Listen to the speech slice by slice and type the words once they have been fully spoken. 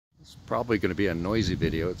It's probably going to be a noisy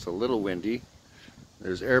video. It's a little windy.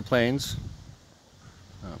 There's airplanes,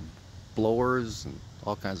 blowers, and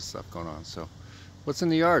all kinds of stuff going on. So, what's in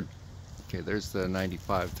the yard? Okay, there's the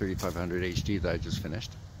 95 3500 HD that I just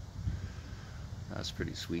finished. That's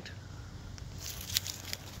pretty sweet.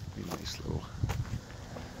 Pretty nice little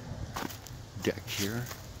deck here.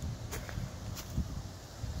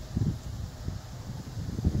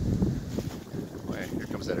 Oh yeah, here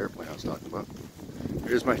comes that airplane I was talking about.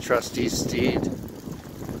 Here's my trusty steed.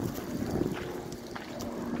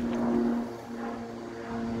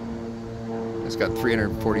 It's got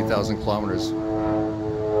 340,000 kilometers.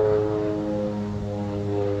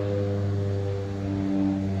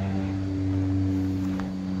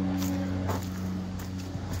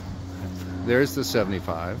 There's the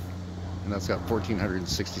 75, and that's got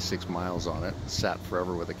 1,466 miles on it. Sat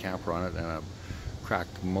forever with a camper on it and a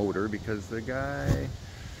cracked motor because the guy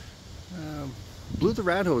blew the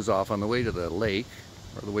rat hose off on the way to the lake,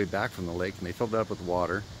 or the way back from the lake, and they filled it up with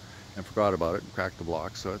water and forgot about it and cracked the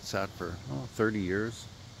block. So it sat for 30 years.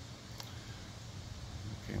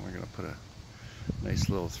 Okay, we're going to put a nice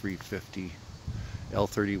little 350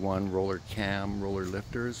 L31 roller cam, roller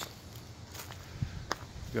lifters.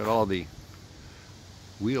 Got all the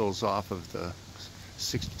wheels off of the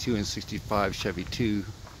 62 and 65 Chevy 2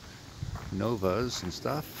 Novas and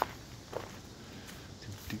stuff.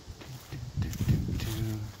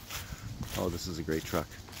 Oh, this is a great truck.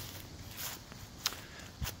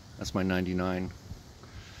 That's my 99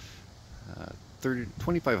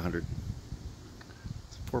 2500.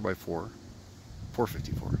 It's a 4x4,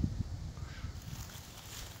 454.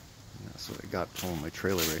 That's what I got pulling my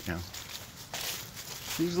trailer right now.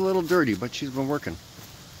 She's a little dirty, but she's been working.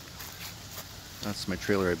 That's my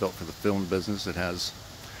trailer I built for the film business. It has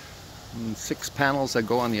 6 panels that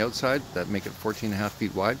go on the outside that make it 14.5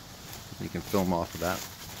 feet wide. You can film off of that.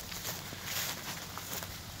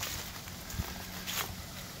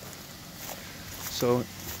 So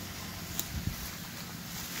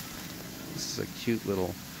this is a cute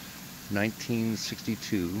little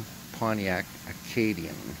 1962 Pontiac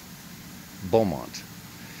Acadian Beaumont.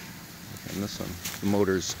 And this one, the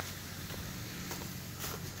motor's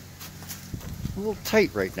a little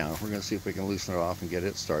tight right now. We're going to see if we can loosen it off and get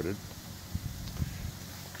it started.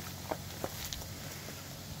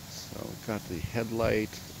 So got the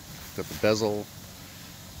headlight, got the bezel.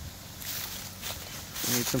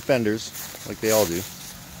 We need some fenders, like they all do.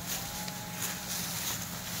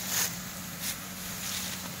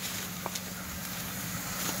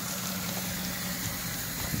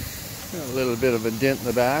 Got a little bit of a dent in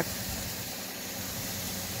the back.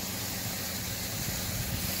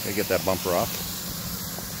 Gotta get that bumper off.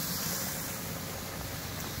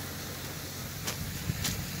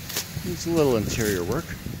 Needs a little interior work.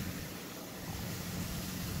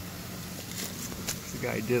 The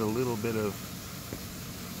guy did a little bit of,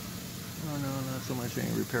 oh no, not so much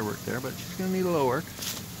any repair work there, but she's gonna need a little work.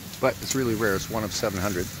 But it's really rare, it's one of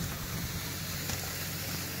 700.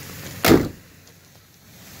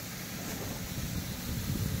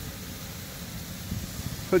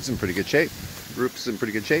 Hood's in pretty good shape. Roof's in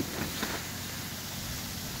pretty good shape.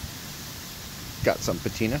 Got some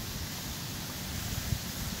patina.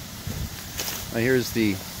 Now here's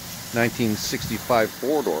the 1965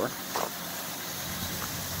 four-door.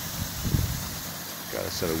 Got a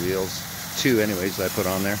set of wheels. 2 anyways that I put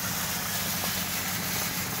on there.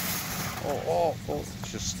 Oh,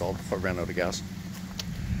 it's just stalled before I ran out of gas.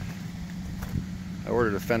 I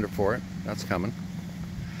ordered a fender for it. That's coming.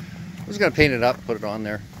 I was going to paint it up, put it on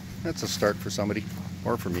there. That's a start for somebody,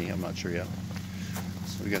 or for me, I'm not sure yet.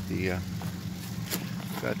 So we got the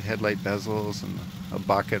got headlight bezels and a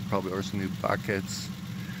bucket, probably, or some new buckets,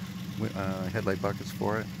 headlight buckets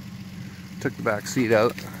for it. Took the back seat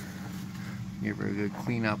out, gave her a good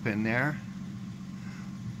clean up in there,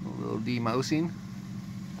 a little demousing.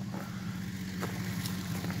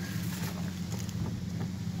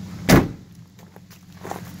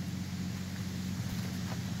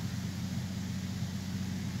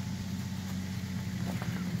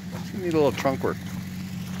 Need a little trunk work.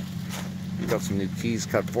 We got some new keys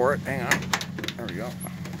cut for it. Hang on. There we go.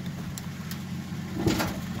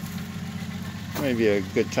 Maybe a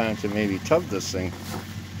good time to maybe tub this thing.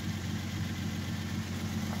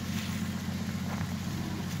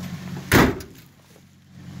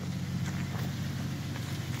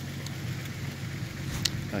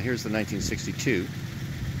 Now here's the 1962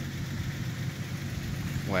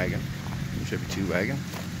 wagon, Chevy 2 wagon.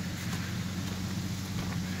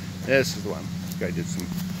 This is the one. This guy did some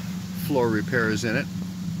floor repairs in it.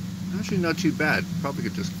 Actually not too bad. Probably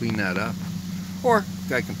could just clean that up. Or the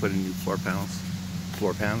guy can put in new floor panels.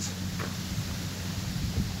 floor pans.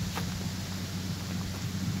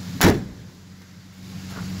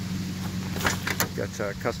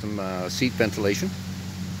 Got custom seat ventilation.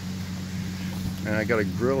 And I got a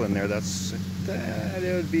grill in there. That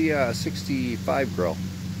would be a 65 grill.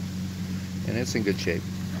 And it's in good shape.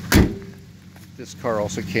 This car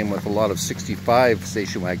also came with a lot of 65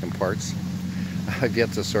 station wagon parts. I've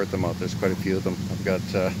yet to sort them out. There's quite a few of them. I've got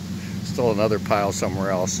still another pile somewhere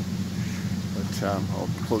else. But I'll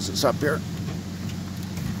close this up here.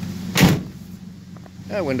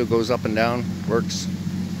 That window goes up and down. Works.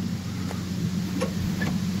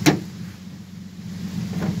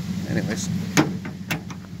 Anyways.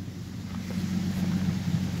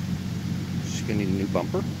 She's going to need a new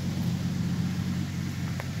bumper.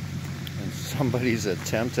 Somebody's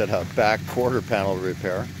attempt at a back quarter panel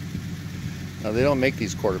repair. Now they don't make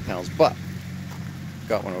these quarter panels, but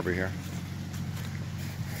got one over here.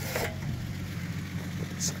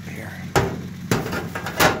 It's up here.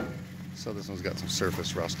 So this one's got some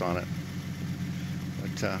surface rust on it,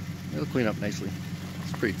 but it'll clean up nicely.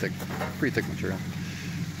 It's pretty thick material.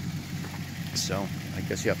 So I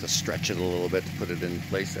guess you have to stretch it a little bit to put it in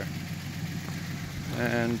place there.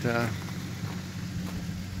 And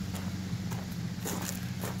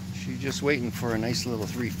she's just waiting for a nice little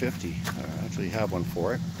 350. I actually have one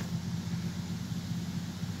for it.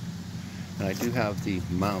 And I do have the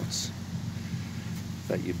mounts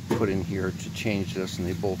that you put in here to change this, and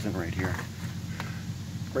they bolt in right here.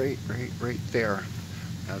 Right there.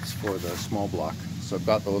 That's for the small block. So I've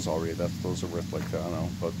got those already. Those are worth like, I don't know,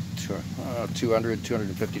 about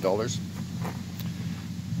 $250.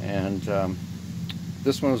 And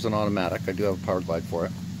this one was an automatic. I do have a power glide for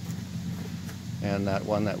it. And that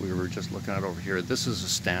one that we were just looking at over here, this is a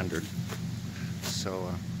standard.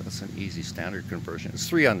 So that's an easy standard conversion. It's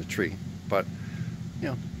 3 on the tree, but you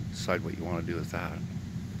know, decide what you want to do with that.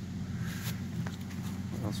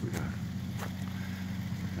 What else we got?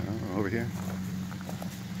 Over here.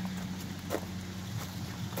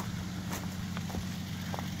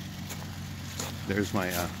 There's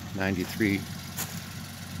my 93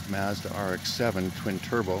 Mazda RX-7 twin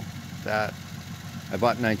turbo that I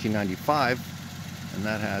bought in 1995, and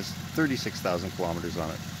that has 36,000 kilometers on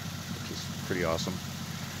it, which is pretty awesome.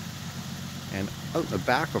 And out in the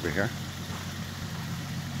back over here,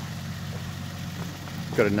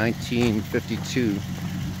 got a 1952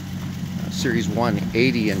 Series 1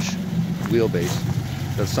 80-inch wheelbase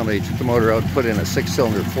that somebody took the motor out and put in a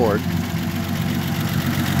 6-cylinder Ford.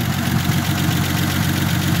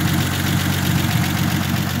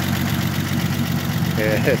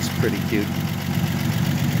 It's pretty cute.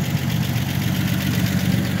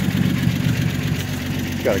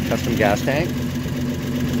 Got a custom gas tank,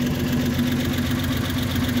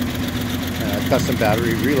 custom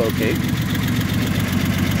battery relocate,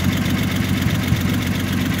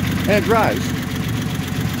 and it drives.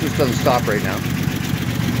 It just doesn't stop right now.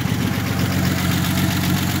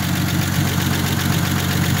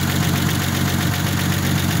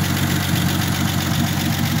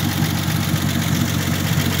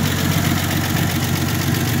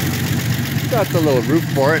 Got the little roof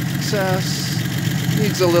for it. It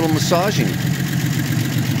needs a little massaging.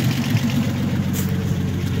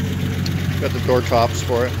 Got the door tops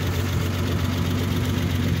for it.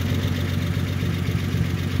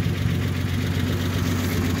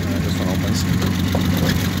 This one opens.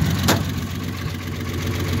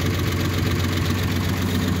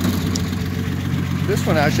 This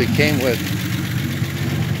one actually came with,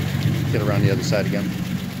 get around the other side again.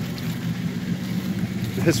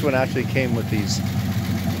 This one actually came with this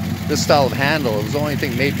style of handle. It was the only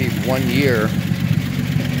thing made me 1 year.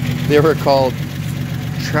 They were called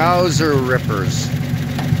trouser rippers,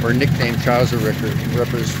 or nicknamed trouser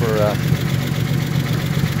rippers for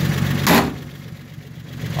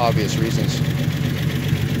obvious reasons.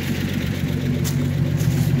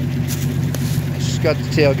 It's just got the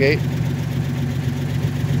tailgate.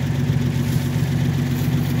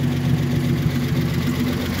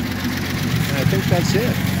 I think that's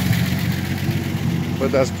it, but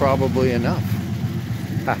that's probably enough.